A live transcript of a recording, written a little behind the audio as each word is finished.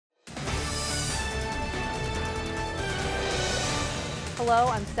Hello,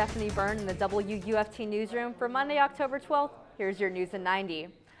 I'm Stephanie Byrne in the WUFT newsroom. For Monday, October 12th, here's your news in 90.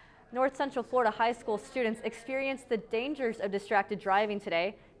 North Central Florida high school students experienced the dangers of distracted driving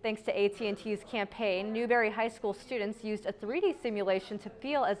today. Thanks to AT&T's campaign, Newberry High School students used a 3D simulation to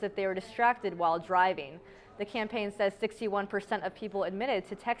feel as if they were distracted while driving. The campaign says 61% of people admitted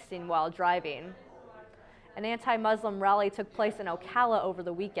to texting while driving. An anti-Muslim rally took place in Ocala over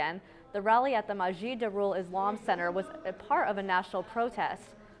the weekend. The rally at the Masjid Darul Islam Center was a part of a national protest.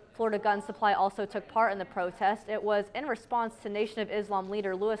 Florida Gun Supply also took part in the protest. It was in response to Nation of Islam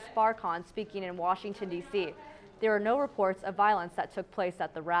leader Louis Farrakhan speaking in Washington, D.C. There were no reports of violence that took place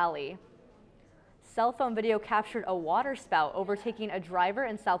at the rally. Cell phone video captured a water spout overtaking a driver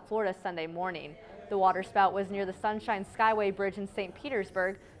in South Florida Sunday morning. The water spout was near the Sunshine Skyway Bridge in St.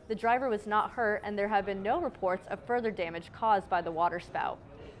 Petersburg. The driver was not hurt, and there have been no reports of further damage caused by the water spout.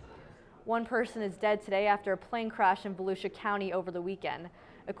 One person is dead today after a plane crash in Volusia County over the weekend.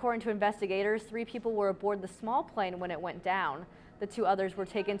 According to investigators, 3 people were aboard the small plane when it went down. The 2 others were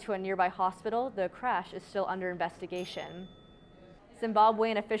taken to a nearby hospital. The crash is still under investigation.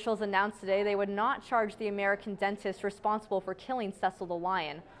 Zimbabwean officials announced today they would not charge the American dentist responsible for killing Cecil the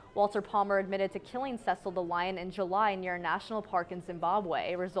lion. Walter Palmer admitted to killing Cecil the lion in July near a national park in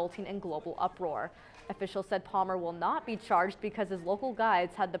Zimbabwe, resulting in global uproar. Officials said Palmer will not be charged because his local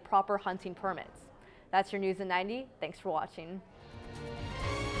guides had the proper hunting permits. That's your news in 90. Thanks for watching.